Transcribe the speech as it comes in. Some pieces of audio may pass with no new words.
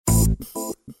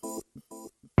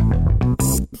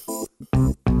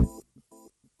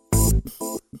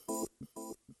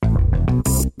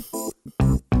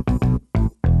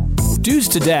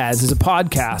Dudes to Dads is a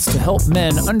podcast to help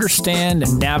men understand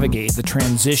and navigate the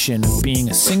transition of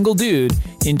being a single dude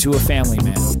into a family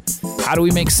man. How do we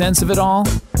make sense of it all?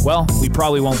 Well, we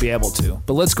probably won't be able to,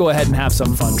 but let's go ahead and have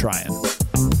some fun trying.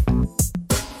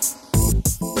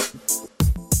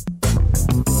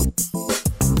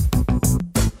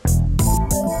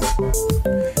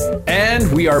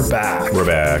 And we are back. We're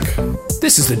back.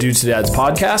 This is the Dudes to Dads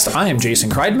podcast. I am Jason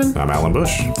Kreidman. I'm Alan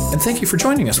Bush. And thank you for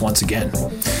joining us once again.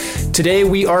 Today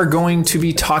we are going to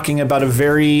be talking about a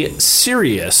very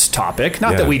serious topic.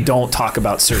 Not that we don't talk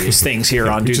about serious things here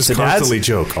on Dudes to Dads. Constantly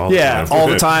joke all the time. All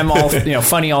the time,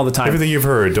 funny all the time. Everything you've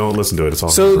heard, don't listen to it. It's all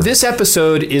So this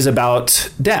episode is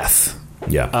about death.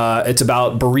 Yeah. It's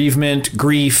about bereavement,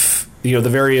 grief, the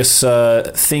various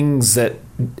things that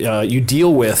you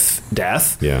deal with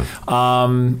death. Yeah.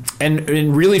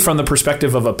 And really from the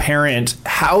perspective of a parent,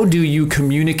 how do you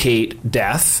communicate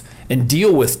death and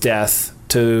deal with death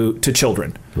to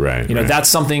children? Right. That's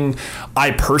something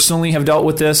I personally have dealt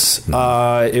with this.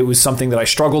 It was something that I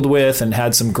struggled with and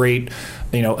had some great,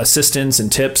 assistance and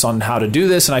tips on how to do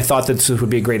this. And I thought that this would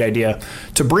be a great idea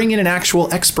to bring in an actual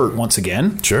expert once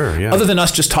again. Sure. Yeah. Other than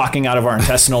us just talking out of our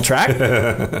intestinal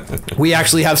tract, we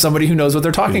actually have somebody who knows what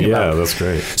they're talking about. Yeah, that's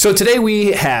great. So today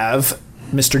we have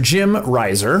Mr. Jim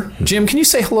Reiser. Jim, can you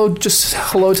say hello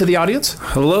to the audience?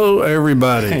 Hello,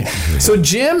 everybody. So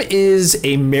Jim is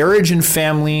a marriage and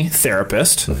family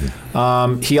therapist.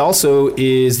 He also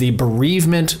is the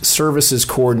bereavement services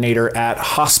coordinator at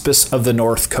Hospice of the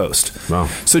North Coast. Wow.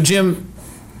 So Jim,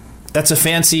 that's a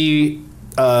fancy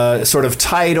sort of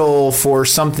title for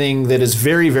something that is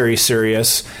very, very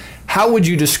serious. How would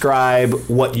you describe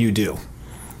what you do?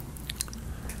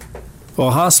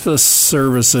 Well, hospice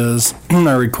services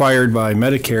are required by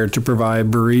Medicare to provide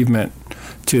bereavement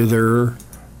to their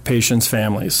patients'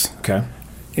 families. Okay.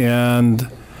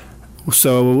 And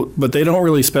so, but they don't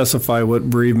really specify what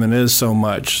bereavement is so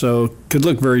much. So it could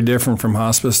look very different from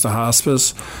hospice to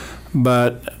hospice.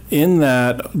 But in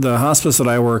that, the hospice that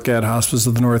I work at, Hospice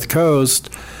of the North Coast,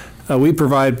 we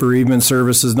provide bereavement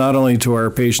services not only to our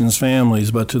patients' families,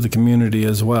 but to the community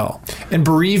as well. And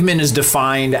bereavement is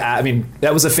defined,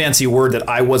 that was a fancy word that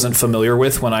I wasn't familiar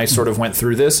with when I sort of went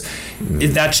through this.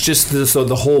 That's just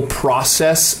the whole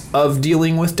process of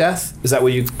dealing with death? Is that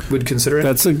what you would consider it?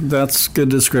 That's good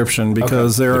description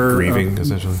because there are... grieving,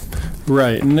 essentially.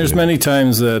 Right. And there's many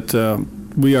times that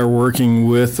we are working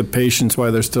with the patients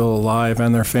while they're still alive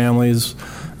and their families.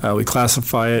 We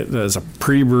classify it as a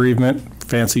pre-bereavement.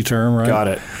 Fancy term, right? Got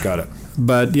it.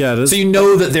 But yeah, so you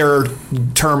know that they're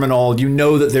terminal. You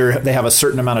know that they have a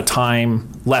certain amount of time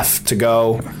left to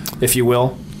go, if you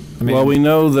will. Well, we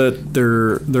know that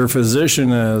their physician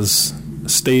has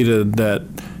stated that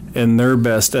in their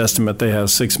best estimate they have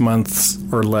 6 months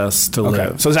or less to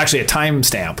live. So it's actually a time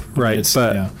stamp, right?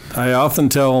 I often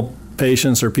tell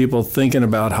patients or people thinking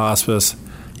about hospice,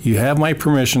 you have my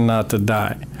permission not to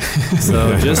die.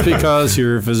 So just because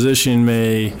your physician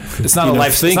may... It's not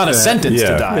it's not a sentence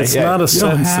to die. It's not a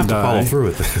sentence to die. You don't have to follow through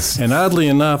with this. And oddly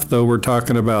enough, though, we're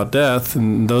talking about death,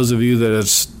 and those of you that have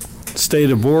stayed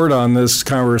aboard on this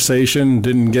conversation,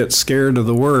 didn't get scared of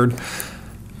the word,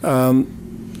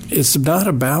 it's not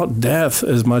about death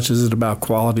as much as it's about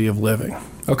quality of living.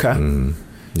 Okay.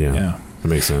 Yeah. That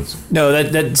makes sense. No,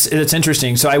 that's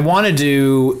interesting. So I wanted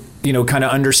to... kind of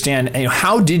understand,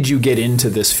 how did you get into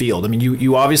this field? I mean,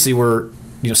 you obviously were,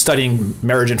 studying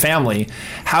marriage and family.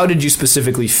 How did you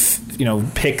specifically,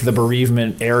 pick the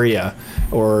bereavement area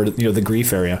or, the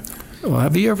grief area? Well,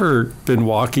 have you ever been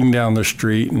walking down the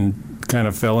street and kind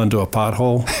of fell into a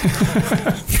pothole?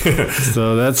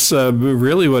 So that's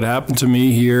really what happened to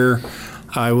me here.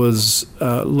 I was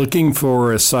looking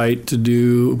for a site to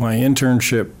do my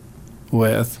internship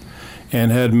with, and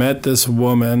had met this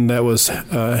woman that was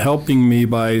helping me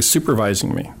by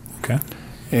supervising me. Okay.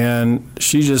 And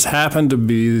she just happened to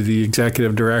be the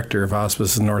executive director of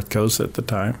Hospice of North Coast at the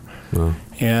time. Oh.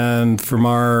 And from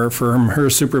her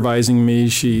supervising me,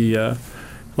 she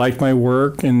liked my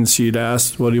work, and she'd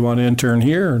asked, "Well, do you want to intern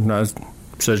here?" And I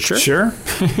said, "Sure." Sure.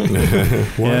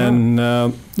 And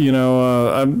I've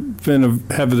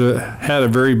had a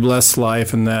very blessed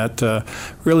life in that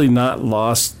really not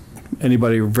lost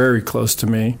anybody very close to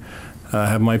me. I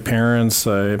have my parents,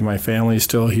 I have my family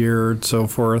still here, and so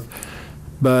forth.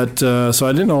 But so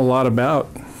I didn't know a lot about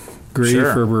grief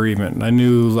or bereavement. I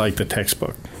knew like the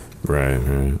textbook.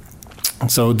 Right.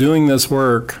 So doing this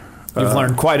work, you've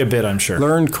learned quite a bit, I'm sure.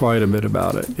 Learned quite a bit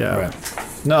about it. Yeah.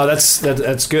 Right. No, that's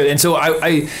good. And so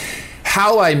I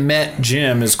how I met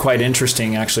Jim is quite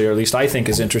interesting, actually, or at least I think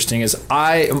is interesting, is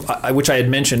which I had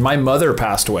mentioned, my mother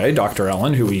passed away, Dr.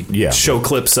 Ellen, who we show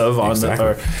clips of on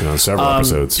several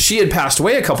episodes. She had passed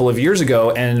away a couple of years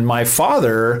ago, and my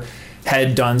father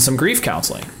had done some grief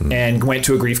counseling and went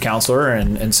to a grief counselor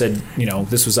and said,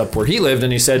 this was up where he lived,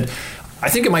 and he said, I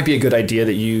think it might be a good idea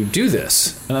that you do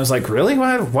this. And I was like, really?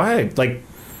 Why? Like,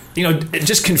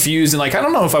 just confused and like, I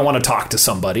don't know if I want to talk to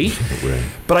somebody. Right.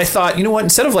 But I thought, you know what,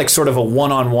 instead of like sort of a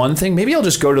one-on-one thing, maybe I'll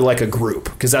just go to like a group,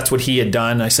 because that's what he had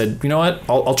done. I said, you know what,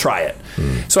 I'll try it.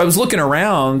 So I was looking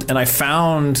around and I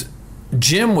found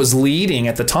Jim was leading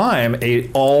at the time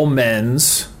a all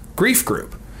men's grief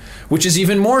group, which is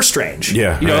even more strange.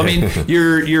 Yeah. I mean,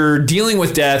 you're dealing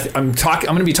with death. I'm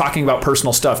going to be talking about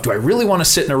personal stuff. Do I really want to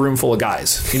sit in a room full of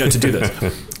guys, to do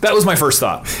this? That was my first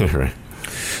thought. Right.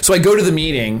 So I go to the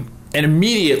meeting, and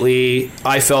immediately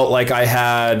I felt like I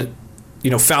had,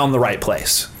 found the right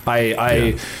place.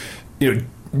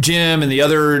 Jim and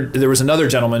there was another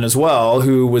gentleman as well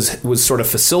who was sort of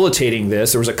facilitating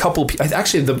this. There was a couple,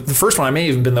 actually the first one, I may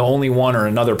have even been the only one or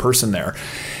another person there.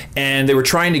 And they were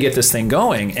trying to get this thing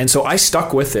going. And so I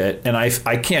stuck with it, and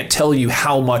I can't tell you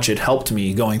how much it helped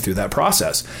me going through that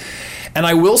process. And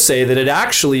I will say that it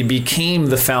actually became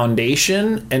the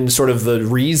foundation and sort of the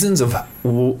reasons of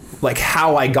like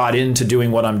how I got into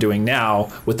doing what I'm doing now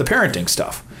with the parenting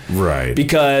stuff. Right.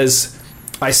 Because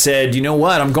I said, you know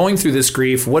what, I'm going through this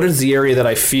grief. What is the area that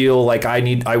I feel like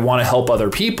I want to help other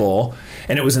people?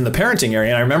 And it was in the parenting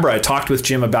area. And I remember I talked with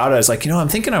Jim about it. I was like, I'm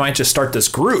thinking I might just start this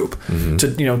group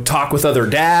to, talk with other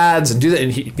dads and do that.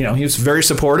 And he was very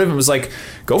supportive and was like,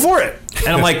 go for it. And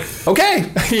I'm like, okay,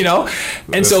 And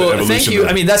that's so thank you.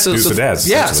 I mean, that's Dudes to Dads.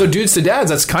 Yeah. So Dudes to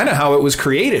Dads, that's kind of how it was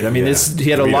created. I mean, he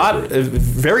had a lot,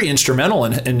 very instrumental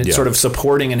in sort of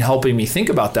supporting and helping me think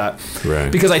about that.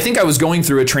 Right. Because I think I was going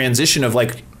through a transition of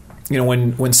like,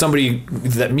 when somebody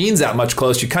that means that much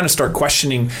close, you kind of start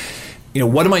questioning,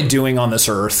 what am I doing on this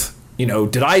earth?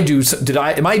 Am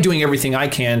I doing everything I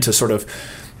can to sort of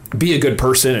be a good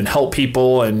person and help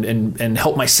people and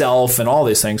help myself and all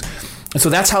these things? And so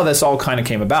that's how this all kind of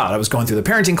came about. I was going through the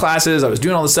parenting classes. I was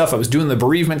doing all this stuff. I was doing the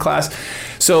bereavement class.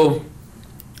 So,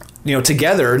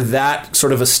 together that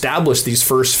sort of established these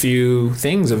first few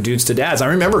things of Dudes to Dads. I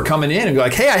remember coming in and go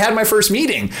like, hey, I had my first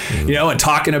meeting, and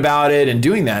talking about it and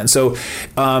doing that. And so,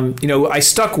 I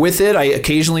stuck with it. I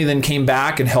occasionally then came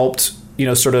back and helped,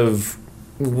 sort of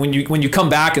when you come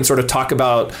back and sort of talk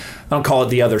about, I don't call it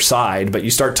the other side, but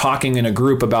you start talking in a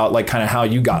group about like kind of how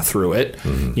you got through it,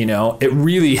 it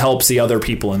really helps the other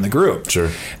people in the group.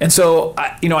 Sure. And so,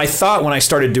 I thought when I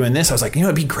started doing this, I was like,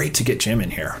 it'd be great to get Jim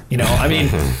in here, I mean,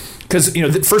 because,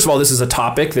 first of all, this is a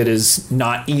topic that is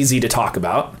not easy to talk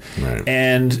about. Right.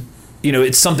 And,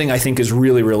 it's something I think is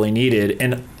really, really needed.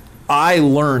 And I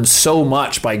learned so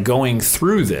much by going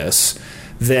through this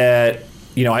that,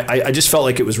 I just felt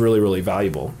like it was really, really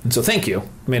valuable. And so thank you.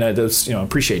 I mean, I just,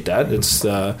 appreciate that.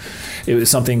 It was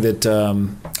something that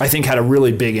I think had a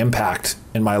really big impact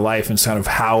in my life and sort of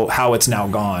how it's now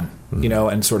gone,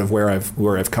 and sort of where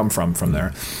I've come from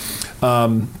there.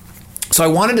 So I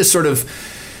wanted to sort of,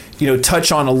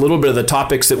 touch on a little bit of the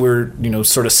topics that we're,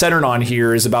 sort of centered on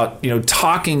here is about,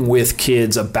 talking with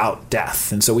kids about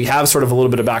death. And so we have sort of a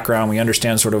little bit of background. We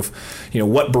understand sort of,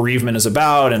 what bereavement is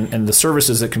about and the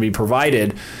services that can be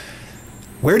provided.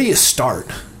 Where do you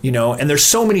start? And there's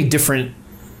so many different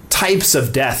types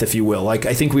of death, if you will. Like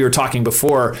I think we were talking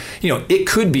before, it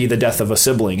could be the death of a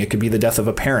sibling. It could be the death of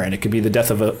a parent. It could be the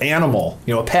death of an animal,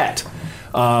 a pet.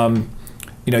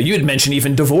 You had mentioned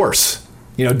even divorce.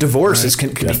 Divorce is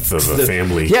can death of the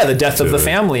family. Yeah, the death of the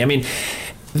family. I mean,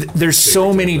 there's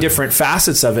so many different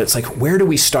facets of it. It's like, where do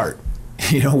we start?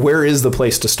 Where is the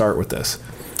place to start with this?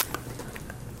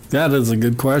 That is a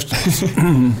good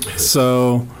question.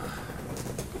 So,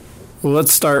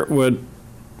 let's start with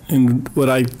what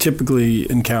I typically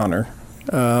encounter.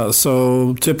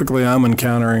 So typically, I'm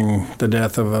encountering the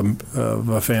death of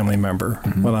a family member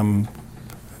when I'm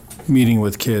meeting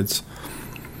with kids,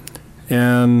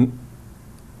 and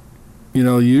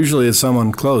usually it's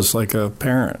someone close, like a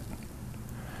parent.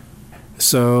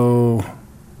 So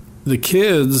the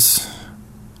kids,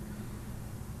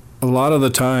 a lot of the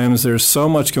times, there's so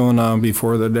much going on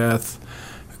before the death.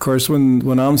 Of course,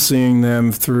 when I'm seeing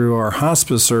them through our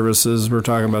hospice services, we're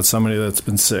talking about somebody that's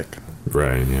been sick.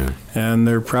 Right, yeah. And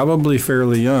they're probably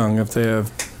fairly young if they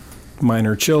have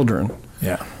minor children.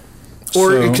 Yeah.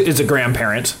 Or it's a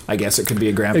grandparent. I guess it could be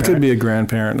a grandparent. It could be a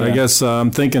grandparent. Yeah. I guess I'm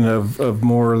thinking of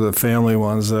more of the family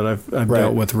ones that I've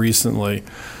dealt with recently.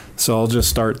 So I'll just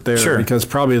start there because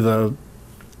probably the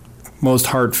most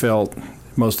heartfelt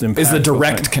most impactful. Is the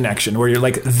direct thing. connection where you're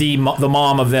like the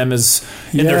mom of them is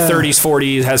in their 30s,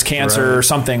 40s, has cancer or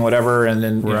something, whatever, and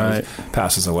then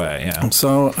passes away. Yeah.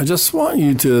 So I just want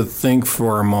you to think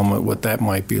for a moment what that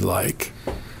might be like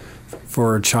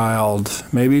for a child.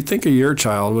 Maybe think of your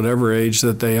child, whatever age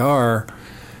that they are,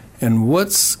 and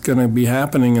what's going to be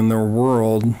happening in their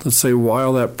world, let's say,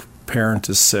 while that parent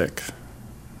is sick.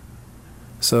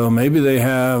 So maybe they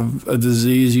have a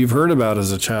disease you've heard about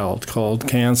as a child called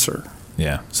cancer.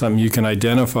 Yeah. Something you can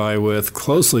identify with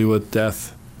closely with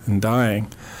death and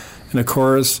dying. And of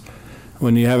course,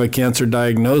 when you have a cancer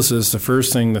diagnosis, the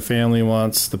first thing the family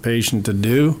wants the patient to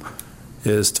do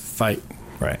is to fight.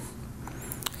 Right.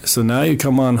 So now you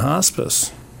come on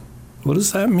hospice. What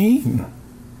does that mean?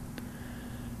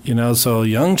 So a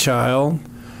young child,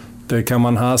 they come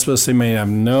on hospice, they may have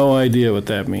no idea what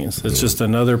that means. It's just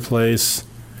another place.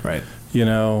 Right.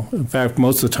 In fact,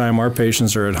 most of the time our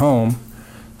patients are at home.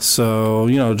 So,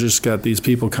 just got these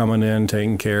people coming in,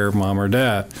 taking care of mom or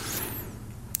dad.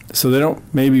 So they don't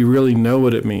maybe really know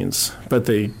what it means, but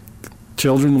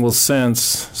children will sense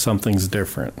something's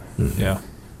different. Yeah.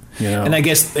 And I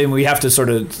guess we have to sort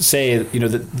of say,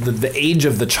 the age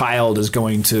of the child is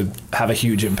going to have a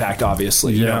huge impact,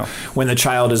 obviously. When the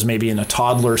child is maybe in a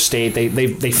toddler state,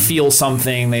 they feel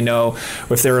something, they know.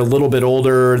 If they're a little bit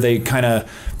older,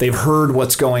 they've heard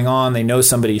what's going on, they know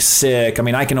somebody's sick. I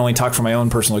mean, I can only talk from my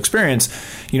own personal experience.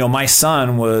 My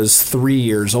son was 3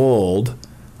 years old,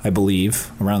 I believe,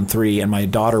 around 3, and my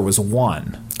daughter was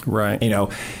 1. Right. My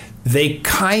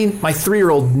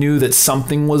 3-year-old knew that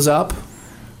something was up,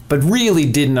 but really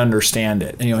didn't understand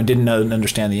it, and didn't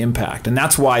understand the impact. And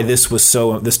that's why this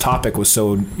topic was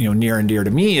so, near and dear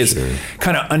to me, is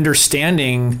kind of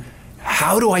understanding,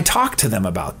 how do I talk to them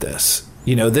about this?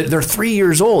 They're 3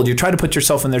 years old. You try to put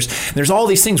yourself in, there's all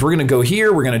these things. We're going to go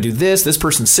here. We're going to do this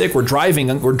person's sick. We're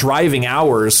driving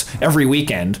hours every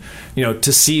weekend,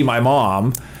 to see my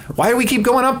mom. Why do we keep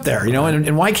going up there?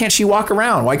 And why can't she walk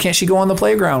around? Why can't she go on the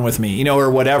playground with me? Or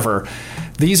whatever.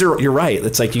 You're right.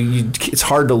 It's like it's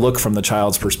hard to look from the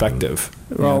child's perspective,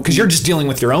 because you're just dealing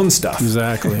with your own stuff.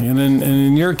 Exactly. And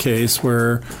in your case,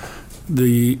 where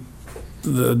the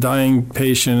dying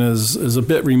patient is a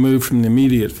bit removed from the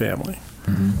immediate family,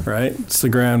 right? It's the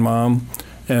grandmom.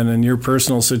 And in your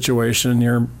personal situation,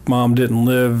 your mom didn't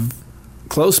live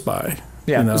close by.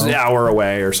 Yeah, it was an hour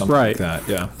away or something like that.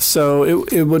 Yeah. So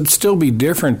it would still be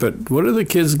different, but what are the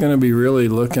kids going to be really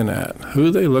looking at? Who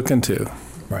are they looking to?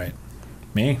 Right.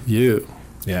 Me? You.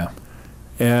 Yeah.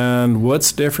 And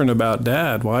what's different about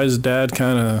Dad? Why is Dad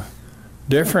kind of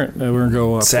different? We're going to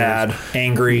go up sad,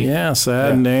 angry. Yeah,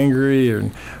 sad and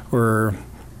angry. Or,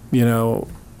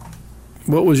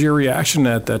 what was your reaction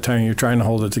at that time? You're trying to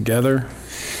hold it together?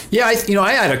 Yeah,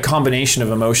 I had a combination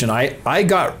of emotion. I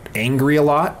got angry a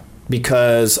lot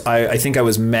because I think I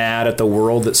was mad at the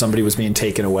world that somebody was being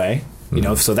taken away.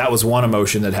 So that was one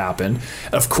emotion that happened.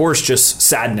 Of course, just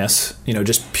sadness,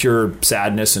 just pure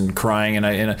sadness and crying.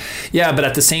 But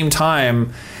at the same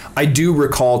time, I do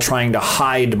recall trying to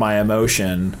hide my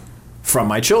emotion from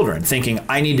my children, thinking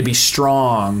I need to be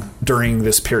strong during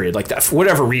this period. Like that, for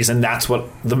whatever reason, that's what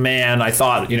the man I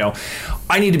thought,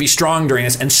 I need to be strong during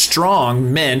this. And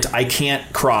strong meant I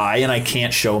can't cry and I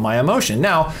can't show my emotion.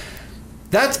 Now,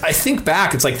 I think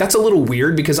back, it's like, that's a little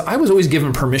weird because I was always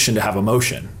given permission to have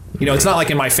emotion. It's not like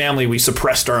in my family we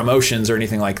suppressed our emotions or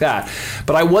anything like that.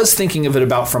 But I was thinking of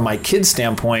it from my kids'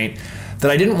 standpoint, that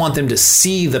I didn't want them to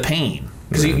see the pain.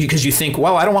 Because you think,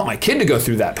 well, I don't want my kid to go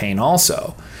through that pain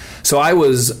also. So I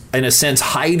was, in a sense,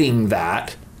 hiding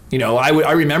that.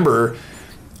 I remember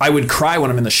I would cry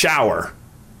when I'm in the shower,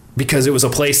 because it was a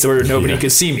place where nobody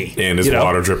could see me. And there's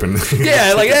water dripping.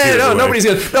 Yeah, like, hey, no, nobody's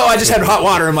going to... No, I just had hot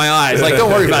water in my eyes. Like, don't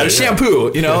worry about it.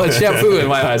 Shampoo, it's shampoo in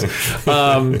my eyes.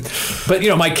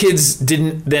 But, my kids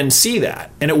didn't then see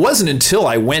that. And it wasn't until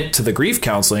I went to the grief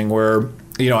counseling where,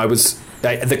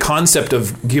 the concept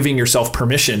of giving yourself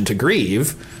permission to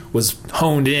grieve was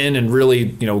honed in and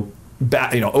really,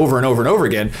 over and over and over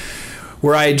again,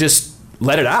 where I just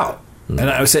let it out.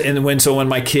 And when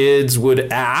my kids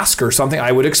would ask or something,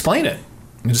 I would explain it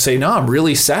and just say, no, I'm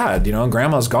really sad,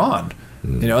 grandma's gone,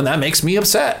 and that makes me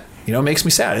upset, makes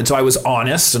me sad. And so I was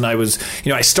honest, and I was,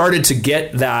 I started to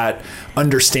get that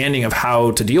understanding of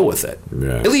how to deal with it.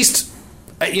 Yeah. At least,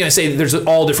 I say there's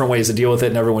all different ways to deal with it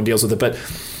and everyone deals with it. But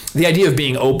the idea of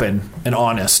being open and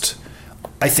honest,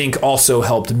 I think also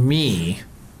helped me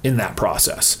in that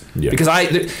process, because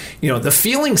the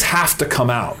feelings have to come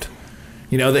out.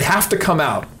 They have to come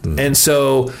out. And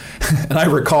so, and I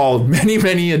recall many,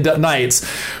 many nights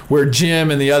where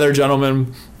Jim and the other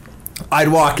gentleman, I'd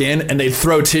walk in and they'd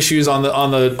throw tissues on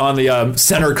the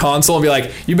center console and be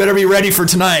like, "You better be ready for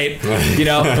tonight." You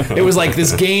know, it was like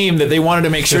this game that they wanted to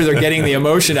make sure they're getting the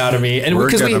emotion out of me. And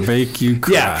we're gonna make you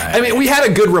cry. Yeah, I mean, we had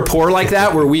a good rapport like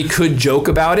that where we could joke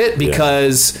about it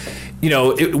because. You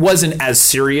know, it wasn't as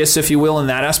serious, if you will, in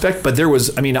that aspect. But there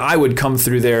was, I mean, I would come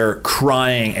through there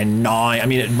crying and gnawing. I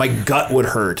mean, my gut would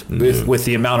hurt with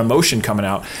the amount of emotion coming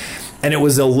out. And it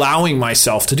was allowing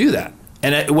myself to do that.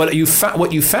 And what you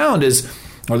found is,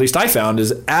 or at least I found,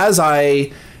 is as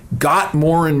I got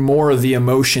more and more of the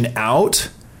emotion out,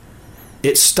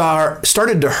 it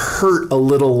started to hurt a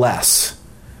little less.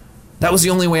 That was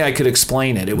the only way I could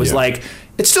explain it. It was like,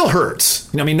 it still hurts.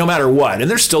 I mean, no matter what.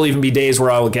 And there's still even be days where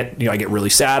I get really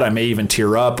sad. I may even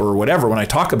tear up or whatever when I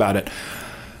talk about it.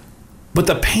 But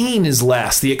the pain is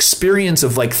less. The experience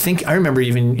of I remember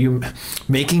even you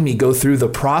making me go through the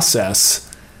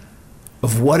process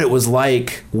of what it was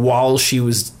like while she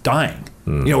was dying.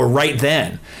 You know, or right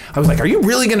then. I was like, are you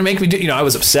really going to make me do, you know, I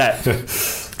was upset.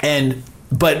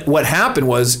 But what happened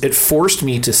was it forced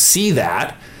me to see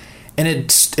that, and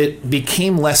it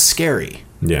became less scary.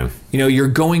 Yeah. You know, you're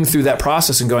going through that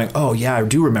process and going, oh, yeah, I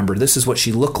do remember. This is what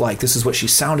she looked like. This is what she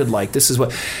sounded like. This is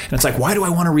what. And it's like, why do I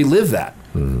want to relive that?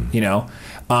 You know,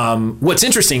 what's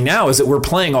interesting now is that we're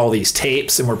playing all these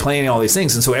tapes and we're playing all these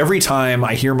things. And so every time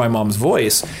I hear my mom's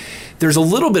voice, there's a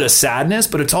little bit of sadness,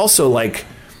 but it's also like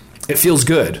it feels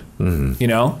good. You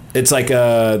know, it's like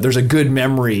there's a good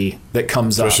memory that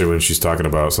comes up. Especially when she's talking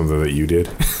about something that you did.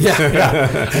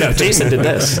 Yeah. I know, Jason did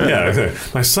this. Yeah.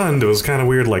 My son was kind of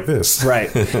weird like this.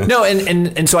 Right. No,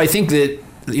 and so I think that,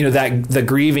 you know, that the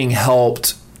grieving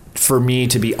helped for me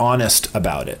to be honest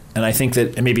about it. And I think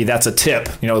that maybe that's a tip,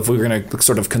 you know, if we were going to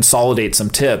sort of consolidate some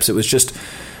tips, it was just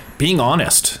being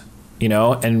honest, you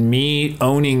know, and me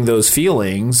owning those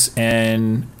feelings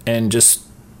and just,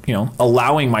 you know,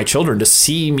 allowing my children to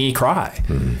see me cry.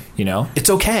 You know, it's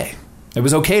okay. It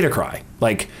was okay to cry.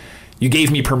 Like, you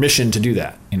gave me permission to do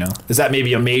that. You know, is that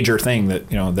maybe a major thing that,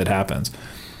 you know, that happens?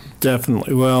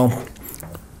 Definitely. Well,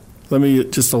 let me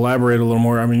just elaborate a little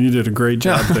more. I mean, you did a great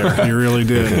job there. You really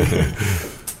did.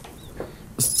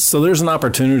 So there's an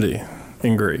opportunity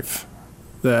in grief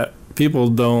that people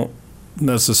don't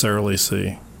necessarily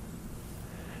see.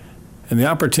 And the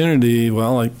opportunity,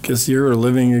 well, I guess you're a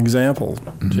living example,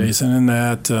 Jason, in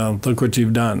that look what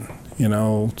you've done, you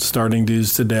know, starting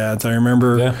Dudes to Dads. I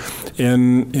remember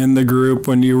in the group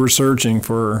when you were searching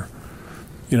for,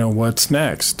 you know, what's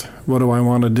next? What do I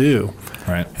want to do?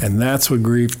 Right. And that's what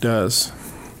grief does.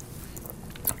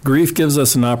 Grief gives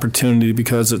us an opportunity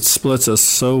because it splits us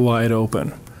so wide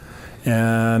open.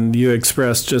 And you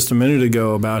expressed just a minute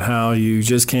ago about how you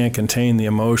just can't contain the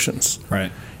emotions.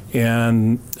 Right.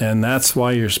 And that's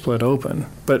why you're split open.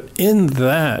 But in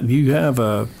that, you have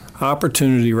a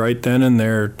opportunity right then and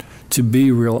there to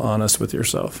be real honest with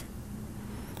yourself.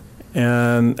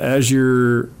 And as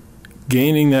you're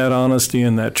gaining that honesty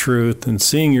and that truth and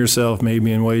seeing yourself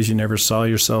maybe in ways you never saw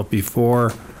yourself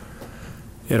before,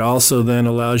 it also then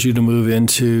allows you to move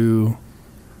into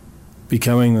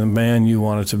becoming the man you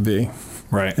wanted to be.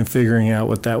 Right. And figuring out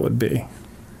what that would be.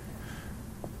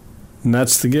 And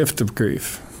that's the gift of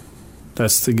grief.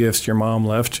 That's the gifts your mom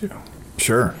left you.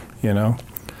 Sure. You know?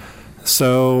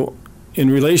 So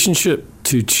in relationship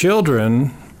to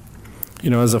children, you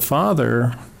know, as a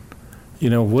father, you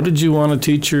know, what did you want to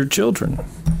teach your children?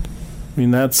 I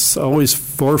mean, that's always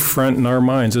forefront in our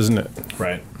minds, isn't it?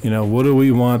 Right. You know, what do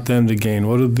we want them to gain?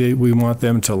 What do we want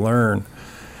them to learn?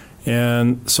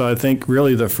 And so I think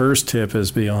really the first tip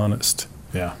is be honest.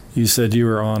 Yeah. You said you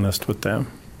were honest with them.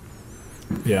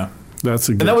 Yeah. That's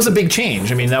a good. And that was a big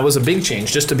change. I mean, that was a big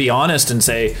change, just to be honest and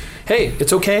say, hey,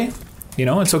 it's okay. You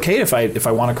know, it's okay if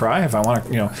I want to cry, if I want to,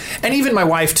 you know, and even my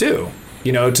wife too,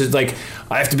 you know, to like,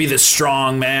 I have to be this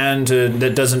strong man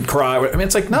that doesn't cry. I mean,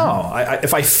 it's like, no,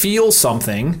 if I feel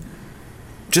something,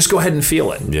 just go ahead and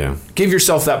feel it. Yeah. Give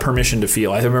yourself that permission to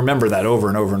feel. I remember that over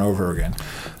and over and over again.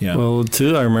 Yeah. Well,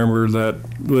 too, I remember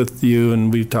that with you,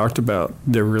 and we talked about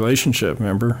the relationship,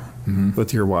 remember,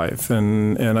 with your wife.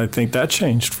 And I think that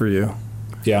changed for you.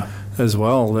 Yeah. As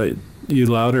well, that you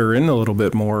allowed her in a little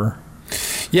bit more.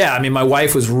 Yeah. I mean, my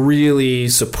wife was really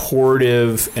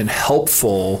supportive and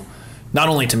helpful, not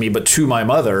only to me, but to my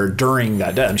mother during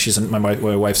that death. And my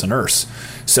wife's a nurse.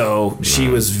 So she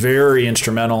was very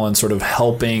instrumental in sort of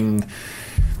helping.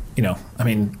 You know, I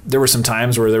mean, there were some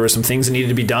times where there were some things that needed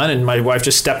to be done, and my wife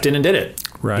just stepped in and did it.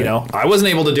 Right. You know, I wasn't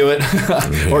able to do it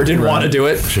or didn't want to do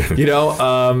it, you know,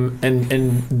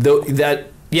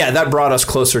 that brought us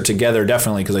closer together,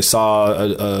 definitely, because I saw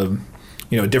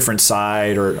a different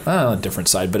side, or not a different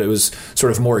side, but it was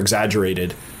sort of more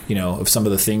exaggerated, of some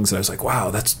of the things that I was like,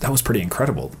 wow, that was pretty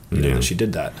incredible, that she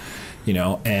did that,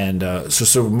 and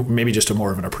so maybe just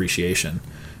more of an appreciation,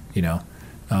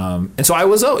 and so I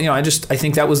was, I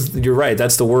think that was, you're right,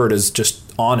 that's the word, is just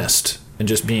honest, and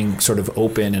just being sort of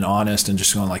open and honest, and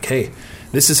just going like, hey,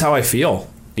 this is how I feel,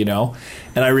 and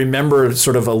I remember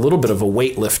sort of a little bit of a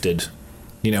weight lifted,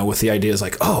 with the ideas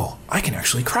like, oh, I can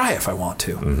actually cry if I want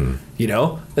to,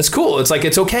 that's cool. It's like,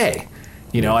 it's okay.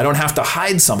 I don't have to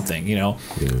hide something,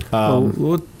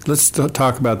 Well, let's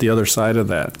talk about the other side of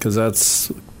that, because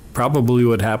that's probably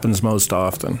what happens most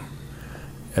often,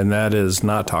 and that is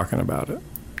not talking about it.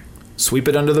 Sweep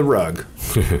it under the rug.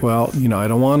 Well, I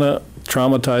don't want to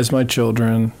traumatize my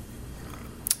children.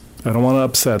 I don't want to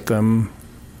upset them.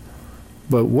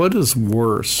 But what is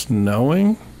worse,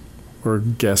 knowing or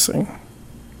guessing?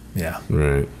 Yeah.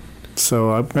 Right.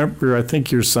 So I remember, I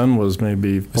think your son was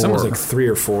maybe 4. Son was like 3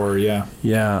 or 4, yeah.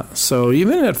 Yeah. So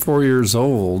even at 4 years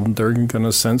old, they're going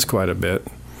to sense quite a bit.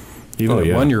 Even at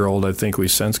 1-year-old, I think we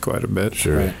sense quite a bit.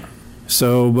 Sure. Right.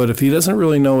 So, but if he doesn't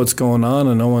really know what's going on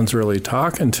and no one's really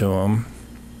talking to him,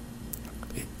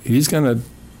 he's going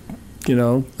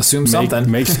to, assume something.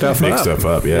 Make stuff Make up. stuff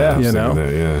up, yeah.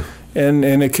 Yeah. And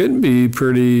it could be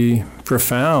pretty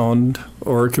profound,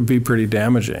 or it could be pretty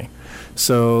damaging.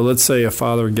 So let's say a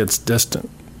father gets distant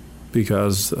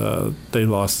because they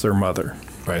lost their mother.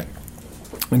 Right.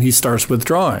 And he starts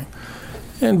withdrawing.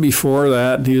 And before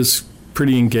that, he was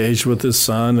pretty engaged with his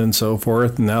son and so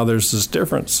forth. And now there's this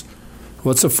difference.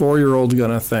 What's a 4-year-old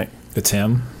going to think? It's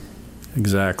him.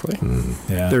 Exactly.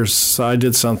 Yeah. I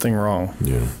did something wrong.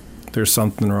 Yeah. There's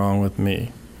something wrong with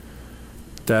me.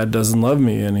 Dad doesn't love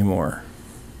me anymore.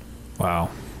 Wow.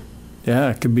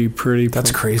 Yeah, it could be pretty.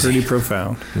 That's crazy. Pretty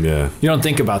profound. Yeah. You don't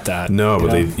think about that. No,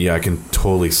 but I can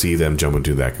totally see them jumping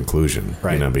to that conclusion.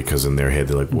 Right. Because in their head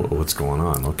they're like, what's going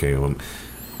on? Okay, well,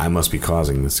 I must be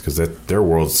causing this, because their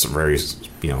world's very,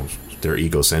 they're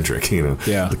egocentric,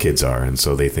 Yeah. The kids are, and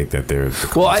so they think that they're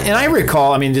the Well, I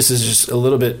recall, this is just a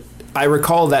little bit, I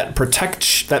recall that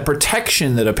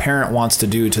protection that a parent wants to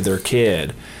do to their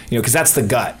kid, because that's the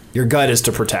gut. Your gut is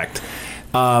to protect.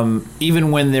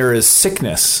 Even when there is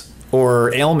sickness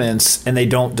or ailments and they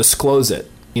don't disclose it.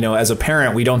 As a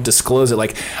parent, we don't disclose it.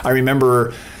 Like, I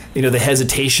remember, the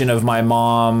hesitation of my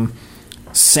mom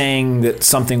saying that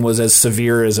something was as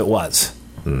severe as it was.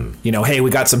 Hey, we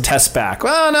got some tests back.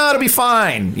 Well, no, it'll be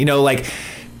fine.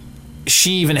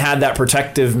 She even had that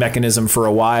protective mechanism for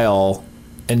a while,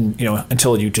 and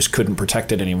until you just couldn't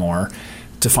protect it anymore,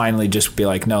 to finally just be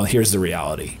like, no, here's the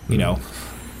reality.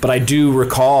 But I do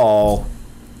recall,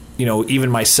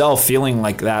 even myself feeling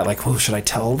like that, like, oh, should I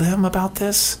tell them about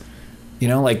this?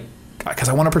 Because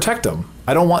I want to protect them.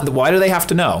 I don't want. Why do they have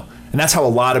to know? And that's how a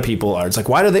lot of people are. It's like,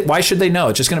 why should they know?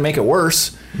 It's just going to make it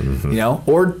worse,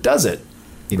 or does it?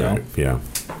 Right. Yeah.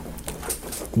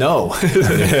 No.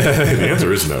 The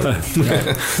answer is no.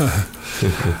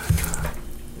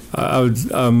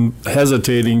 I'm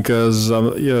hesitating because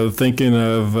I'm thinking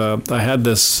of I had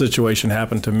this situation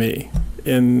happen to me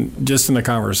in a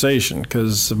conversation,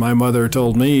 because my mother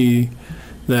told me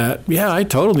that, I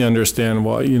totally understand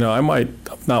why, I might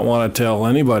not want to tell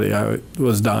anybody I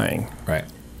was dying. Right.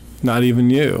 Not even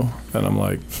you. And I'm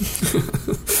like,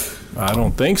 I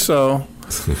don't think so.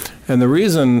 And the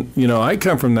reason, I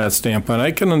come from that standpoint,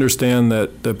 I can understand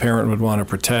that the parent would want to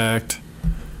protect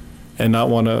and not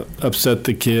want to upset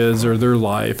the kids or their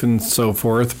life and so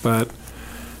forth, but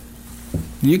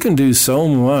you can do so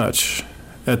much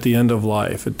at the end of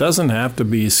life. It doesn't have to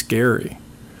be scary.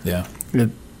 Yeah.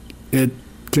 It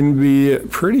can be a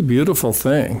pretty beautiful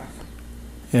thing.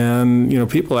 And,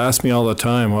 people ask me all the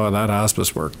time, well, that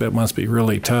hospice work, that must be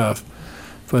really tough.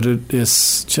 But it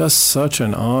is just such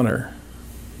an honor.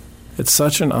 It's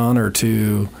such an honor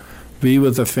to be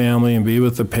with the family and be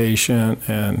with the patient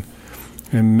and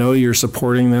know you're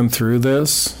supporting them through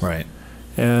this. Right.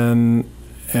 And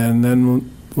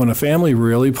then when a family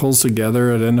really pulls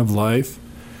together at end of life,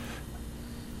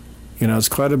 it's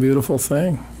quite a beautiful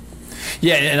thing.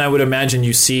 Yeah, and I would imagine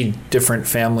you see different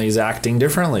families acting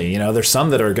differently. There's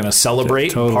some that are going to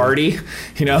celebrate, party.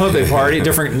 They party,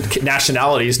 different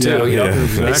nationalities too.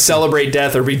 Exactly. They celebrate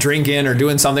death or be drinking or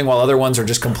doing something, while other ones are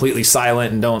just completely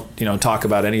silent and don't, talk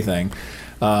about anything.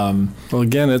 Well,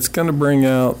 again, it's going to bring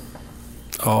out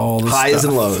all the highs stuff.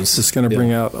 and lows. It's going to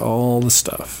bring out all the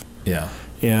stuff. Yeah.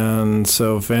 And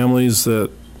so families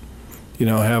that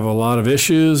have a lot of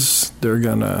issues, they're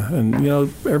gonna, and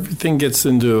everything gets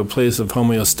into a place of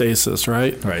homeostasis,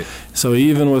 right? Right. So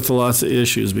even with lots of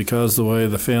issues, because the way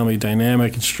the family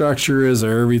dynamic and structure is,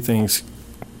 everything's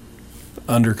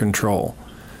under control.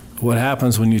 What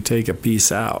happens when you take a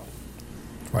piece out?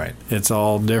 Right. It's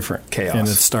all different. Chaos. And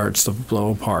it starts to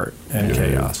blow apart and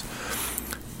chaos.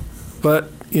 But,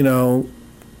 you know,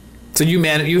 so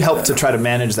you help to try to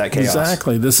manage that chaos.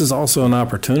 exactly. This is also an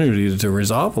opportunity to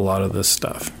resolve a lot of this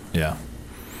stuff. Yeah.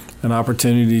 An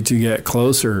opportunity to get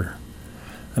closer,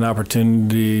 an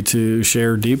opportunity to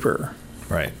share deeper.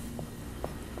 Right.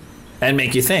 And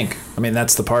make you think. I mean,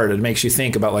 that's the part. It makes you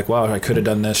think about like, wow, I could have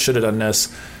done this, should have done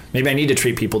this. Maybe I need to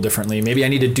treat people differently. Maybe I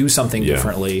need to do something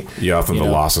differently. Yeah, often the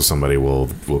loss of somebody will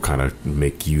kind of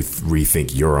make you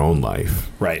rethink your own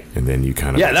life. Right. And then you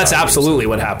kind of... Yeah, that's absolutely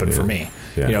what happened for me.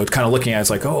 Yeah. You know, kind of looking at it, it's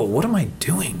like, oh, what am I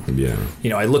doing? Yeah. You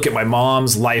know, I look at my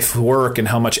mom's life work and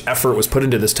how much effort was put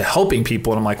into this to helping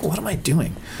people. And I'm like, what am I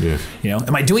doing? Yeah. You know,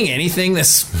 am I doing anything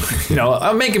that's, you know,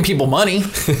 I'm making people money,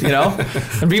 you know,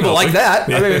 and people like that.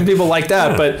 I mean, people like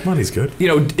that. But money's good. You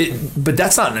know, but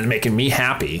that's not making me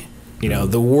happy. You know,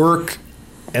 the work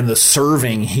and the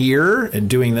serving here and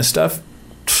doing this stuff,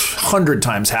 100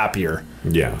 times happier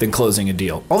than closing a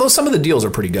deal. Although some of the deals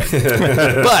are pretty good.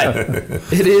 But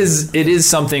it is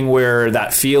something where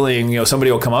that feeling, you know, somebody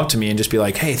will come up to me and just be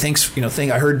like, hey, thanks, you know,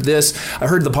 I heard this, I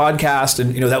heard the podcast,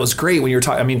 and, you know, that was great when you were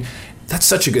talking. I mean, that's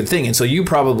such a good thing. And so you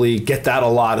probably get that a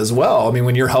lot as well. I mean,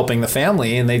 when you're helping the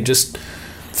family and they just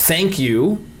thank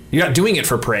you. You're not doing it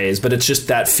for praise, but it's just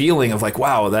that feeling of like,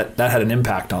 wow, that had an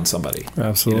impact on somebody.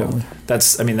 Absolutely. You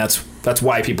know, that's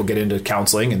why people get into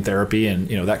counseling and therapy and,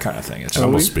 you know, that kind of thing. It's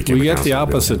almost we get the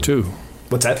opposite too.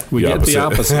 What's that? We get the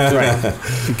opposite, right?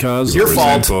 Because your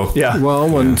fault. Yeah. Well,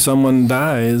 when someone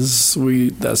dies,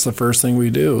 that's the first thing we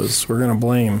do is we're going to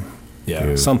blame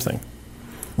something.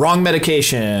 Wrong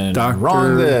medication. Doctor,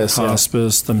 wrong this.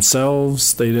 Hospice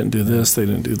themselves. They didn't do this. They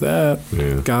didn't do that.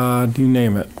 Yeah. God, you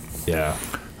name it. Yeah.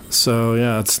 So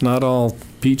it's not all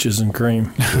peaches and cream.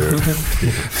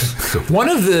 One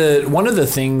of the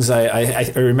things I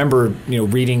remember, you know,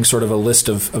 reading sort of a list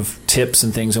of tips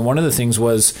and things, and one of the things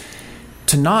was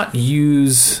to not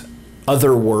use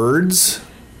other words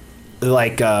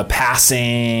like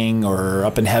passing or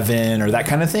up in heaven or that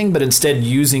kind of thing, but instead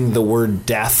using the word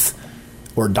death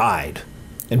or died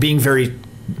and being very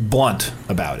blunt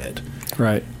about it.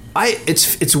 Right.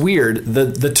 It's weird.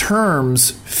 The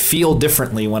terms feel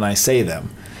differently when I say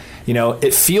them. You know,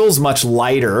 it feels much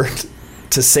lighter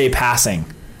to say passing.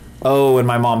 Oh, and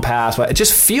my mom passed. It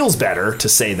just feels better to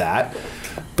say that.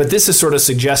 But this is sort of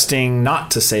suggesting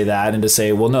not to say that and to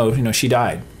say, well, no, you know, she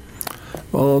died.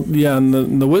 Well, yeah,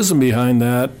 and the wisdom behind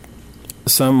that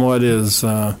somewhat is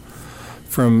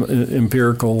from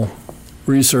empirical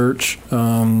research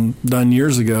done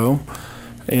years ago.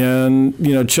 And,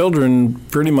 you know, children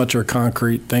pretty much are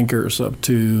concrete thinkers up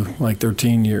to like their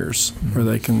teen years, where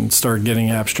they can start getting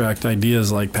abstract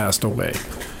ideas like passed away.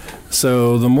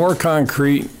 So the more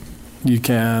concrete you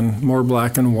can, more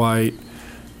black and white,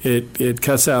 it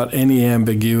cuts out any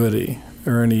ambiguity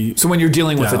or any... So when you're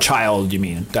dealing with a child, you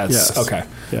mean? That's yes. Okay.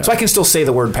 Yeah. So I can still say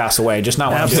the word pass away, just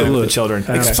not when I'm dealing with the children.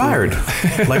 Expired.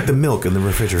 Like the milk in the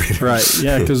refrigerator. Right.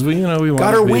 Yeah, because we want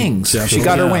got her wings. She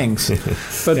got her wings.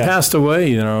 But passed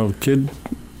away, you know, kid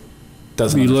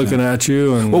doesn't be understand. looking at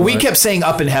you. And we kept saying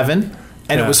up in heaven.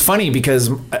 And it was funny because,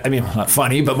 I mean, not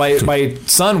funny, but my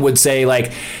son would say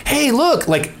like, hey, look,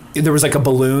 like there was like a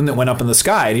balloon that went up in the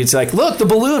sky. And he'd say like, look, the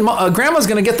balloon, Grandma's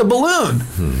going to get the balloon.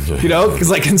 You know, because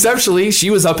like conceptually she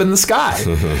was up in the sky.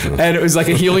 And it was like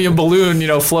a helium balloon, you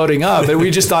know, floating up. And we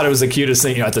just thought it was the cutest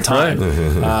thing, you know, at the time.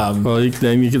 Right. Well,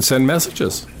 then you can send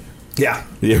messages. Yeah.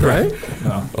 Right?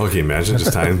 Okay, imagine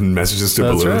just tying messages to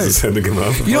balloons and sending them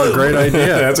up. You know, great idea.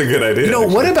 That's a good idea. You know,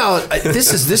 what about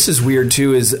this is weird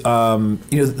too, is you know,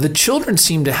 the children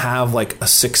seem to have like a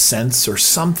sixth sense or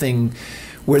something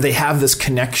where they have this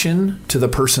connection to the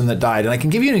person that died. And I can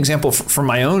give you an example from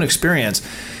my own experience.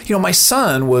 You know, my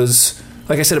son was,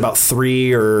 like I said, about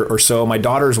 3 or so. My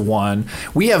daughter's 1.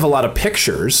 We have a lot of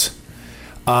pictures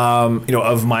you know,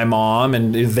 of my mom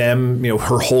and them, you know,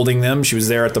 her holding them. She was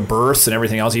there at the births and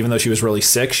everything else, even though she was really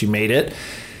sick, she made it.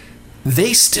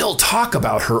 They still talk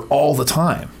about her all the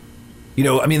time. You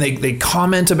know, I mean, they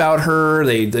comment about her.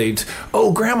 They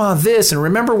oh, Grandma, this, and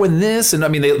remember when this, and I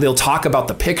mean, they'll talk about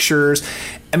the pictures.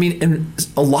 I mean, and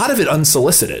a lot of it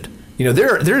unsolicited. You know,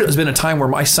 there has been a time where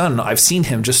my son, I've seen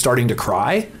him just starting to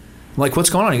cry. I'm like, what's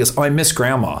going on? He goes, oh, I miss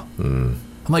Grandma. I'm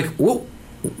like, well,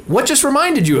 what just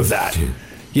reminded you of that?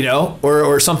 You know,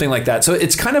 or something like that. So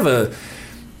it's kind of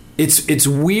it's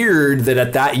weird that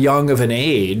at that young of an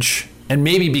age, and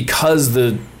maybe because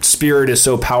the spirit is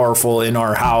so powerful in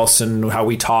our house and how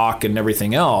we talk and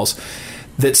everything else,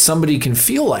 that somebody can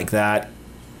feel like that,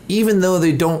 even though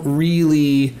they don't really,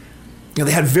 you know,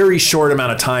 they had very short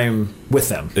amount of time with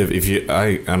them. If you,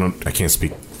 I can't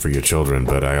speak for your children,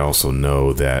 but I also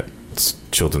know that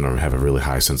children have a really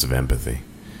high sense of empathy.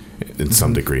 In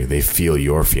some degree, they feel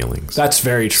your feelings. That's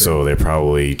very true. So they're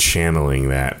probably channeling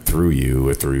that through you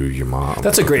or through your mom.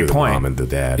 That's a great point. The mom and the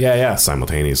dad. Yeah.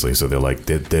 Simultaneously. So they're like,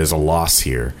 there's a loss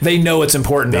here. They know it's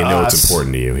important to us. They know it's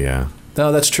important to you, yeah.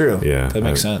 No, that's true. Yeah. That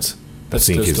makes sense. I've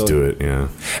seen kids do it, yeah.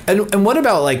 And what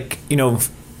about, like,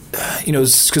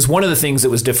 because one of the things that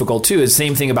was difficult too is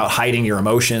same thing about hiding your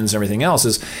emotions and everything else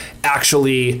is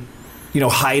actually,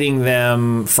 hiding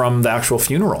them from the actual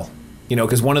funeral.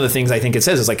 Because one of the things I think it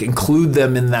says is like include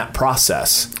them in that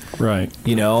process. Right.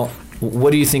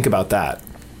 What do you think about that?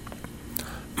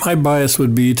 My bias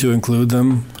would be to include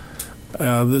them.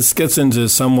 This gets into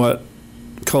somewhat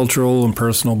cultural and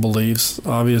personal beliefs,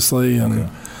 obviously,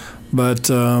 but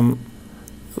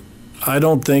I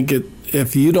don't think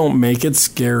if you don't make it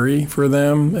scary for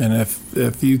them, and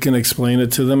if you can explain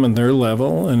it to them in their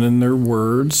level and in their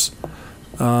words,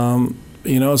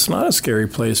 it's not a scary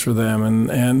place for them.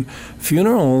 And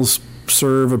funerals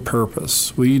serve a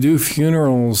purpose. We do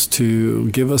funerals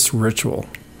to give us ritual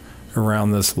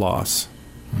around this loss.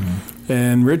 Mm-hmm.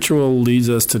 And ritual leads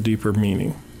us to deeper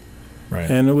meaning. Right.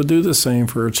 And it would do the same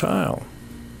for a child.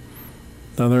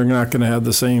 Now, they're not going to have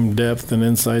the same depth and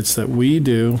insights that we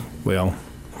do. Well,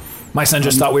 my son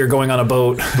just thought we were going on a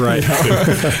boat. Right.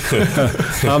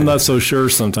 I'm not so sure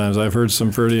sometimes. I've heard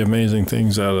some pretty amazing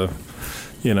things out of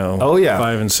 5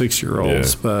 and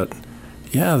 6-year-olds. Yeah. But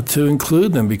to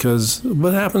include them, because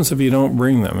what happens if you don't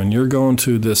bring them and you're going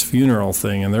to this funeral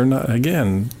thing and they're not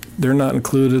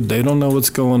included. They don't know what's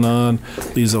going on.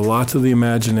 Leaves a lot to the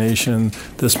imagination.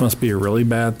 This must be a really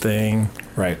bad thing.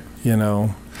 Right.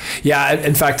 Yeah.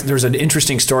 In fact, there's an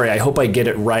interesting story. I hope I get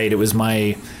it right. It was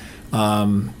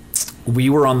we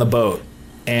were on the boat.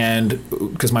 And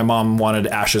because my mom wanted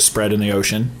ashes spread in the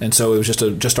ocean, and so it was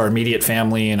just our immediate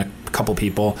family and a couple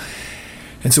people,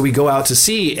 and so we go out to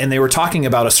sea, and they were talking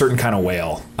about a certain kind of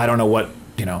whale. I don't know what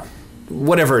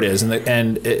whatever it is,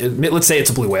 and let's say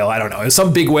it's a blue whale. I don't know. It's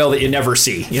some big whale that you never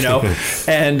see,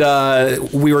 And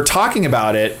we were talking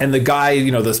about it, and the guy,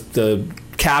 the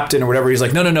captain or whatever, he's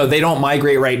like, no, they don't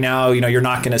migrate right now. You're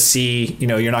not going to see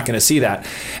that.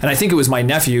 And I think it was my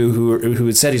nephew who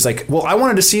had said, he's like, well, I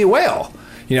wanted to see a whale.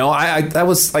 I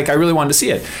was like, I really wanted to see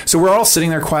it. So we're all sitting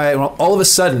there quiet, and all of a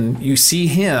sudden you see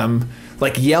him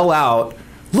like yell out,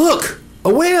 "Look,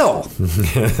 a whale!"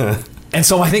 And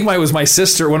so I think one of my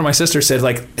sisters said,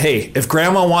 like, hey, if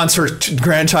grandma wants her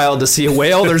grandchild to see a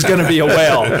whale, there's going to be a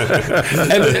whale.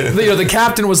 And the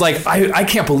captain was like, I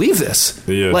can't believe this.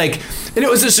 Yeah. And it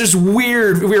was just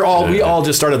weird. We all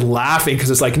just started laughing because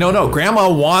it's like, no,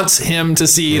 grandma wants him to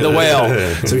see the whale.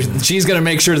 So she's going to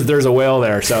make sure that there's a whale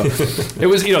there. So it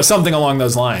was, something along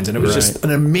those lines. And it was just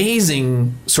an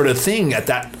amazing sort of thing at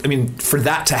that. I mean, for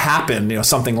that to happen,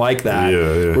 something like that,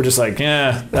 we're just like,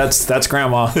 yeah, that's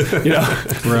grandma,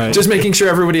 Right. Just making sure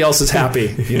everybody else is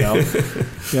happy, Yeah,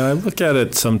 I look at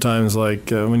it sometimes like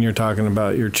when you're talking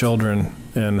about your children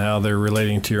and how they're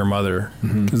relating to your mother,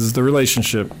 because the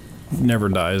relationship never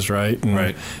dies, right? And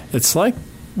right. It's like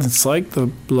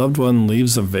the loved one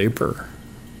leaves a vapor,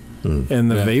 and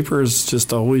the vapor is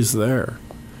just always there.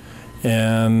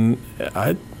 And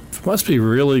it must be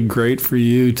really great for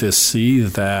you to see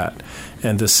that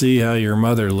and to see how your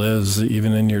mother lives,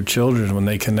 even in your children when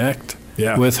they connect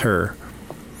with her,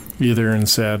 either in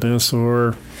sadness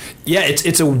or... Yeah,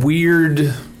 it's a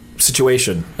weird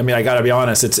situation. I mean, I got to be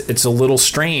honest, it's a little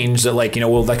strange that, like,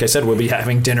 like I said, we'll be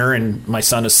having dinner and my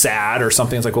son is sad or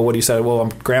something. It's like, well, what do you say? Well, I'm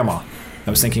grandma. I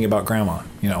was thinking about grandma,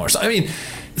 or something. I mean,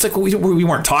 it's like we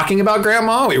weren't talking about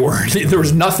grandma. There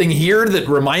was nothing here that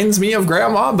reminds me of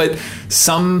grandma, but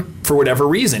for whatever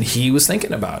reason, he was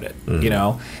thinking about it.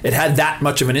 It had that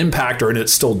much of an impact, and it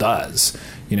still does.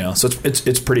 So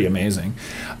it's pretty amazing.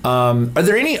 Are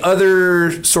there any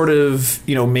other sort of,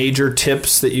 major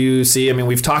tips that you see? I mean,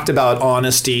 we've talked about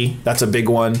honesty. That's a big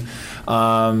one.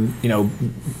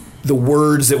 The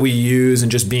words that we use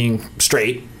and just being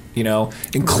straight,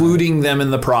 including them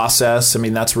in the process. I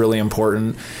mean, that's really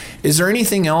important. Is there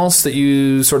anything else that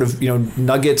you sort of,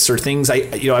 nuggets or things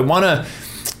I want to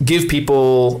give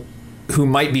people who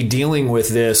might be dealing with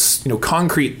this,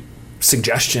 concrete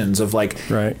suggestions of like,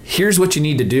 here's what you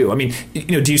need to do. I mean,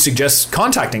 do you suggest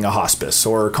contacting a hospice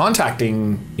or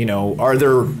contacting, are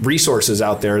there resources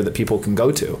out there that people can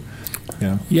go to?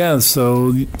 Yeah.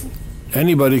 So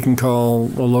anybody can call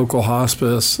a local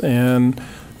hospice, and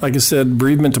like I said,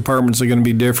 bereavement departments are going to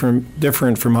be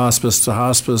different from hospice to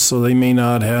hospice. So they may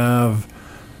not have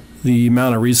the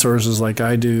amount of resources like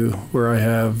I do, where I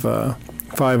have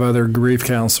 5 other grief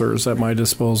counselors at my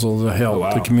disposal to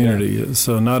help the community. Yeah.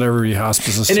 So not every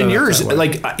hospice is set up that way. And in yours,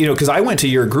 like, because I went to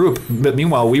your group, but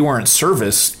meanwhile, we weren't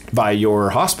serviced by your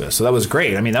hospice. So that was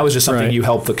great. I mean, that was just something you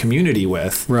helped the community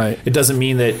with. Right. It doesn't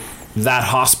mean that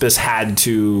hospice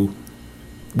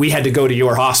we had to go to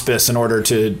your hospice in order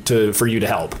for you to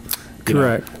help.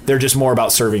 Correct. They're just more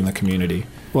about serving the community.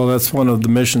 Well, that's one of the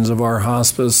missions of our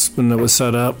hospice when it was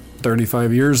set up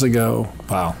 35 years ago.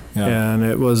 Wow. Yeah. And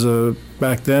it was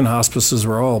back then hospices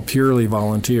were all purely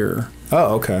volunteer.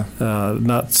 Oh, okay.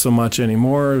 Not so much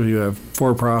anymore. You have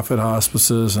for-profit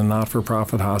hospices and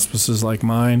not-for-profit hospices like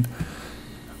mine.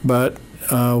 But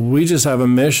we just have a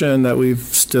mission that we've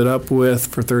stood up with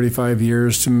for 35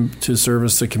 years to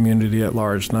service the community at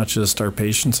large, not just our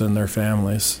patients and their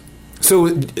families. So,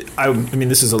 I mean,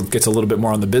 this gets a little bit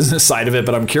more on the business side of it,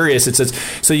 but I'm curious. It says,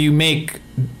 so you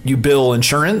bill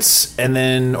insurance and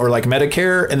then, or like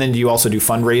Medicare, and then do you also do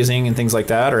fundraising and things like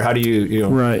that? Or how do you?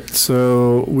 Right.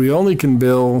 So we only can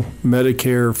bill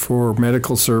Medicare for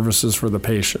medical services for the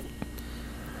patient.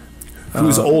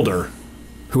 Who's older,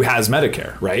 who has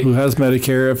Medicare, right? Who has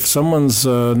Medicare. If someone's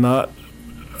not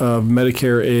of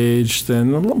Medicare age,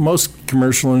 then most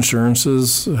commercial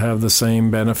insurances have the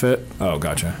same benefit. Oh,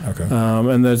 gotcha. Okay.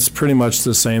 And that's pretty much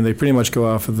the same. They pretty much go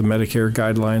off of the Medicare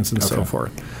guidelines and so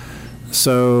forth.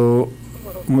 So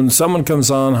when someone comes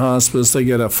on hospice, they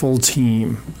get a full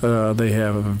team. They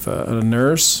have a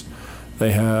nurse,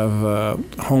 they have a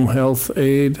home health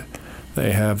aide,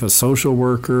 they have a social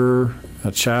worker, a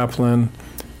chaplain,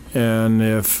 and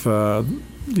if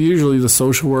usually the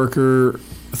social worker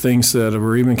thinks that a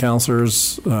bereavement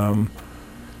counselors,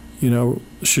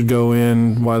 should go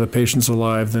in while the patient's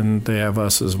alive, then they have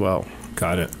us as well.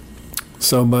 Got it.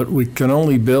 So, but we can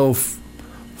only bill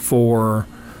for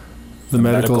the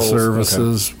medical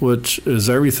services, which is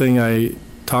everything I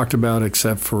talked about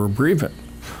except for bereavement.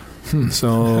 So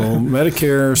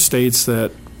Medicare states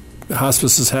that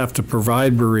hospices have to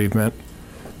provide bereavement,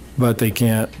 but they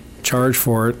can't charge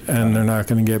for it, and they're not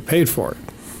going to get paid for it.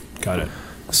 Got it.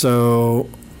 So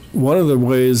one of the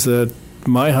ways that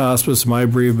my hospice, my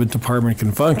bereavement department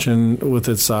can function with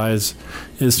its size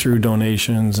is through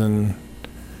donations and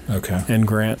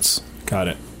grants. Got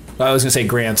it. I was going to say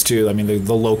grants too. I mean,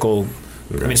 the local,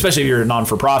 especially if you're a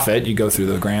non-for-profit, you go through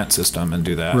the grant system and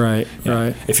do that. Right,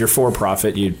 right. If you're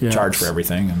for-profit, you charge for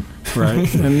everything.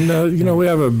 Right. And, we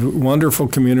have a wonderful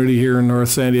community here in North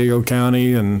San Diego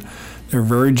County, and they're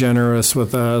very generous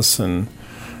with us. And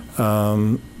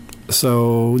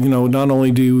so, not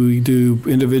only do we do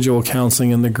individual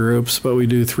counseling in the groups, but we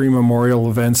do 3 memorial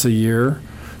events a year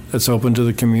that's open to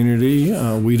the community.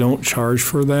 We don't charge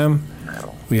for them.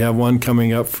 We have one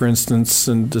coming up, for instance,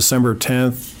 in December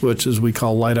 10th, which is we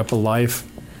call Light Up a Life,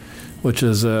 which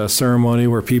is a ceremony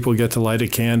where people get to light a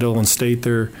candle and state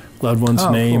their loved one's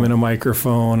name in a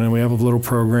microphone, and we have a little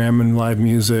program and live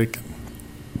music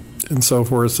and so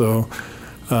forth. So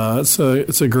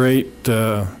it's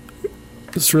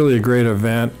really a great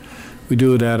event. We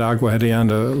do it at Agua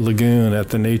Hedionda Lagoon at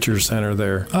the Nature Center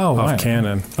there off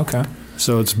Cannon. Okay.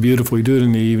 So it's beautiful. We do it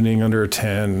in the evening under a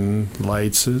tent,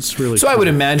 lights. It's really So cool. I would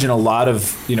imagine a lot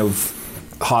of,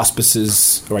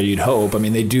 hospices, or you'd hope,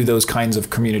 they do those kinds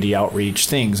of community outreach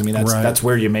things. That's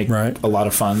where you make a lot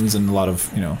of funds and a lot of,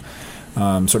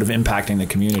 sort of impacting the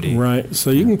community. Right. So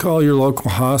you can call your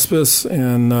local hospice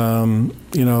and,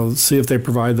 see if they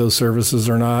provide those services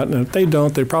or not. And if they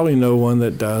don't, they probably know one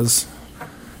that does.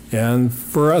 And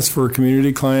for us, for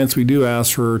community clients, we do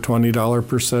ask for $20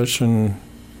 per session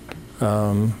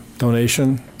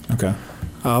donation. Okay.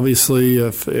 Obviously,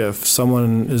 if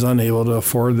someone is unable to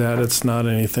afford that, it's not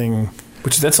anything.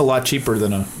 Which that's a lot cheaper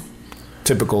than a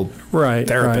typical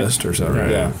therapist or so. Right.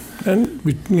 Yeah. And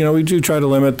we do try to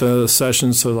limit the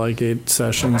sessions to like 8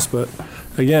 sessions, but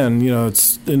again,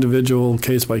 it's individual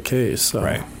case by case. So.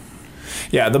 Right.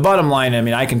 Yeah. The bottom line,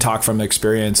 I can talk from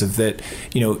experience of that.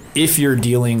 If you're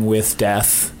dealing with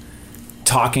death,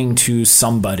 talking to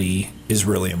somebody is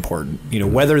really important.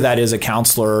 Whether that is a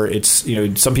counselor, it's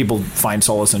some people find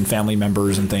solace in family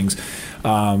members and things.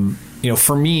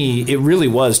 For me, it really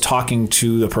was talking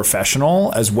to the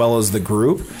professional as well as the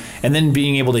group, and then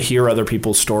being able to hear other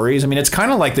people's stories. It's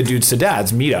kind of like the Dudes to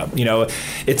Dads meetup.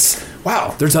 It's,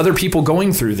 wow, there's other people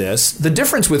going through this. The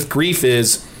difference with grief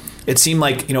is it seemed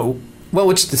like,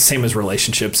 which is the same as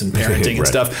relationships and parenting and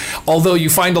stuff. Although you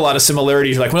find a lot of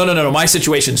similarities. You're like, no, my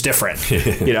situation's different.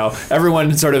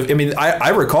 Everyone sort of, I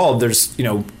recall there's,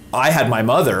 I had my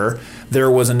mother.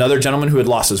 There was another gentleman who had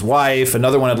lost his wife.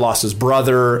 Another one had lost his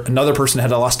brother. Another person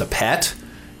had lost a pet.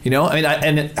 You know, I mean,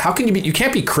 and how can you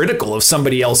can't be critical of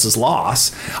somebody else's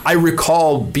loss. I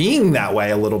recall being that way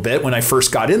a little bit when I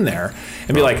first got in there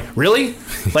and be like, really?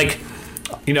 Like,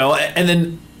 you know, and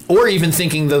then, or even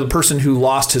thinking the person who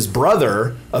lost his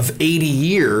brother of 80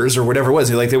 years or whatever it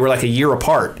was, like they were like a year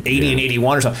apart, 80 and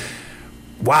 81 or something.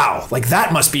 Wow, like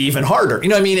that must be even harder. You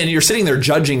know what I mean? And you're sitting there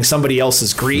judging somebody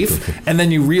else's grief, and then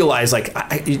you realize like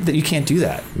that you can't do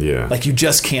that. Yeah. Like you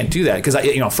just can't do that because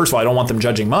first of all, I don't want them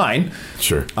judging mine.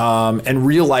 Sure. And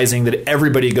realizing that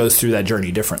everybody goes through that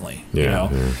journey differently. Yeah.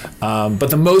 You know?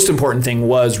 But the most important thing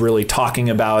was really talking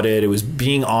about it. It was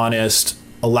being honest,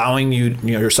 allowing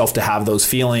yourself to have those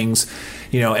feelings.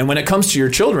 You know, and when it comes to your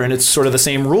children, it's sort of the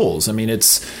same rules. I mean,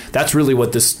 that's really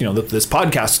what this this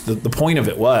podcast, the point of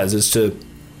it is to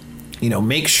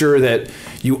make sure that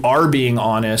you are being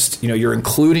honest. You're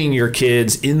including your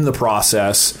kids in the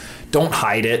process. Don't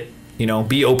hide it.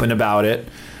 Be open about it.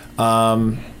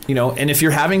 And if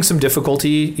you're having some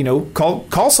difficulty,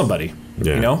 call somebody.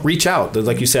 Yeah. Reach out.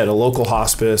 Like you said, a local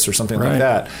hospice or something like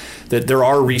that. That there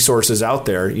are resources out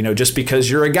there. Just because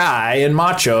you're a guy and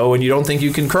macho and you don't think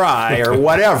you can cry or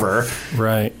whatever.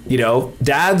 Right.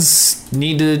 Dads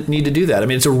need to do that. I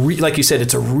mean, it's like you said,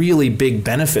 it's a really big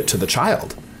benefit to the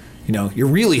child. You're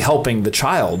really helping the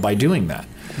child by doing that.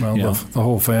 Well, the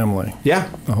whole family. Yeah.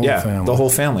 The whole family. The whole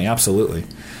family. Absolutely.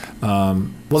 Well,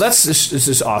 that's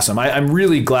just awesome. I'm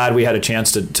really glad we had a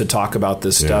chance to talk about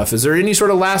this stuff. Is there any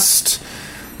sort of last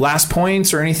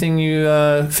points or anything you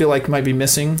feel like might be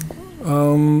missing?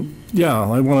 I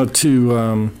wanted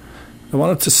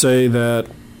to say that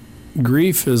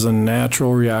grief is a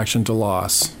natural reaction to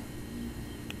loss.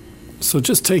 So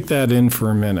just take that in for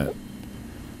a minute.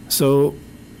 So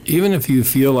even if you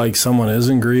feel like someone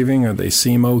isn't grieving or they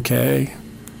seem okay,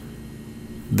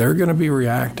 they're going to be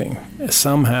reacting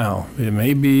somehow. It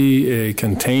may be a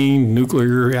contained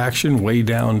nuclear reaction way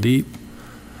down deep.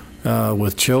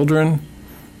 With children,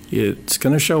 it's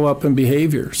going to show up in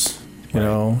behaviors.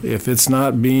 If it's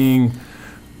not being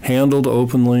handled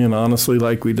openly and honestly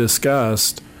like we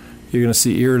discussed, you're going to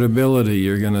see irritability.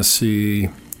 You're going to see,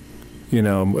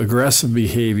 aggressive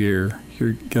behavior.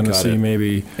 You're going to see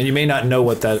maybe... And you may not know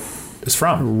what that is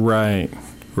from. Right.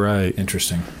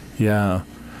 Interesting. Yeah.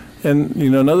 And,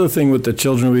 another thing with the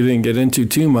children we didn't get into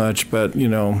too much, but,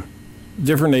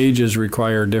 different ages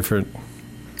require different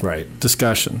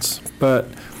discussions. But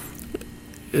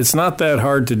it's not that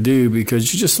hard to do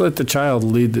because you just let the child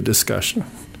lead the discussion.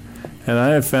 And I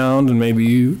have found, and maybe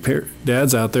you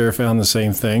dads out there have found the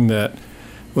same thing, that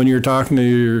when you're talking to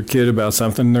your kid about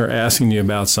something, they're asking you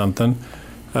about something,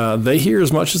 they hear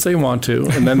as much as they want to,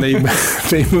 and then they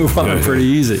move on pretty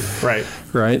easy.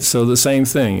 Right. So the same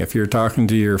thing. If you're talking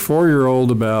to your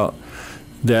 4-year-old about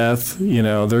death,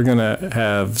 they're going to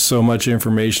have so much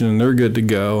information and they're good to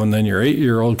go. And then your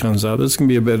 8-year-old comes up. It's going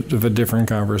to be a bit of a different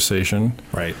conversation.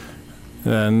 Right.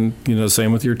 And,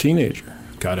 same with your teenager.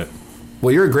 Got it.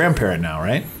 Well, you're a grandparent now,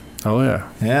 right? Oh, yeah.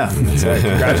 Yeah. That's right.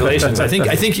 Congratulations. I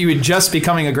think you were just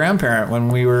becoming a grandparent when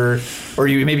we were, or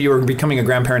maybe you were becoming a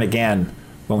grandparent again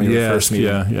when we were first meeting.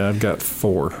 Yeah, I've got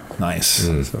 4. Nice.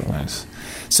 Nice.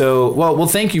 So, well,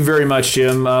 thank you very much,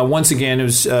 Jim. Once again, it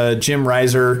was Jim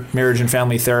Reiser, marriage and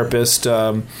family therapist,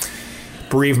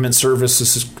 bereavement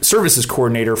services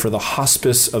coordinator for the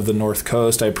Hospice of the North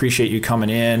Coast. I appreciate you coming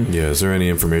in. Yeah, is there any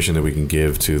information that we can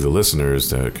give to the listeners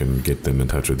that can get them in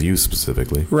touch with you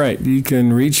specifically? Right. You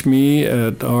can reach me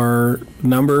at our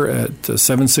number at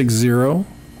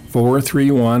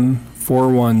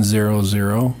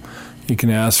 760-431-4100. You can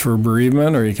ask for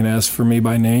bereavement or you can ask for me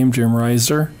by name, Jim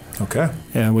Reiser. Okay.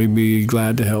 And we'd be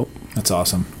glad to help. That's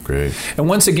awesome. Great. And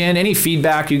once again, any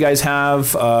feedback you guys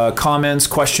have, comments,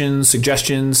 questions,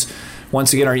 suggestions,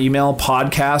 once again, our email,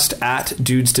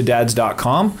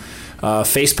 podcast@dudestodads.com,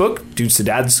 Facebook,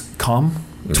 dudestodads.com,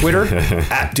 Twitter,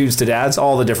 @dudestodads,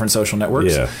 all the different social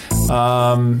networks. Yeah.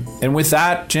 And with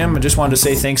that, Jim, I just wanted to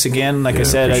say thanks again. Like I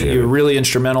said, you were really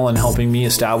instrumental in helping me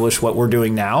establish what we're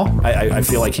doing now. I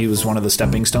feel like he was one of the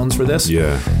stepping stones for this.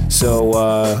 Yeah.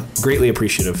 So greatly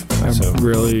appreciative. I'm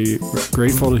really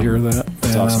grateful to hear that.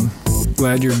 That's awesome.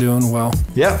 Glad you're doing well.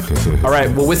 Yeah. All right.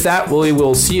 Well, with that, we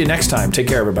will see you next time. Take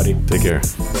care, everybody. Take care.